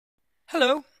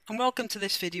Hello and welcome to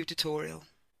this video tutorial.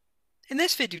 In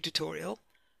this video tutorial,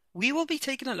 we will be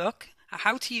taking a look at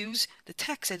how to use the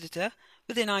text editor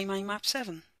within iMindMap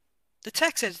 7. The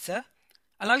text editor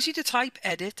allows you to type,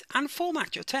 edit and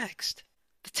format your text.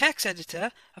 The text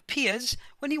editor appears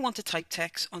when you want to type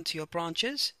text onto your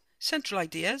branches, central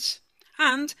ideas,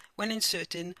 and when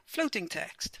inserting floating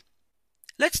text.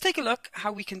 Let's take a look at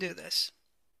how we can do this.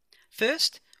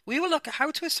 First, we will look at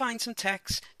how to assign some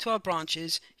text to our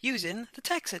branches using the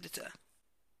text editor.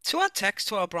 To add text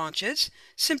to our branches,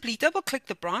 simply double-click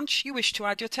the branch you wish to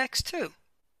add your text to.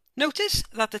 Notice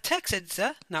that the text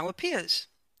editor now appears.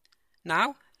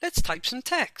 Now, let's type some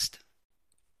text.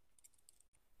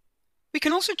 We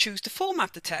can also choose to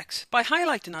format the text by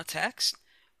highlighting our text.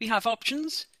 We have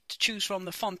options to choose from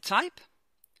the font type,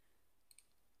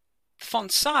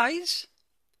 font size,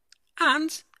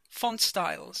 and font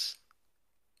styles.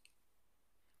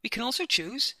 We can also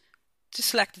choose to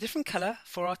select a different colour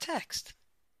for our text.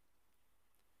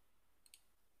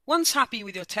 Once happy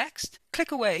with your text,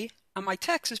 click away and my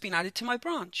text has been added to my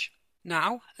branch.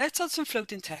 Now let's add some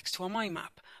floating text to our mind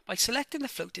map by selecting the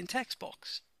floating text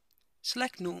box.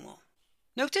 Select normal.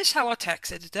 Notice how our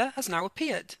text editor has now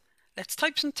appeared. Let's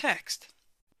type some text.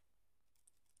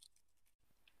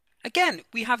 Again,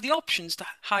 we have the options to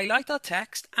highlight our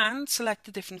text and select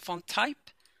a different font type,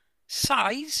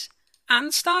 size,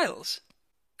 and styles.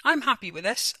 I'm happy with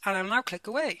this and I'll now click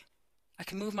away. I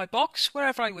can move my box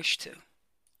wherever I wish to.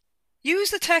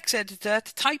 Use the text editor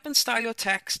to type and style your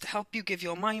text to help you give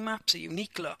your mind maps a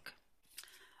unique look.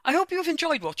 I hope you have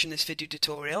enjoyed watching this video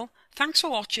tutorial. Thanks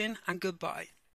for watching and goodbye.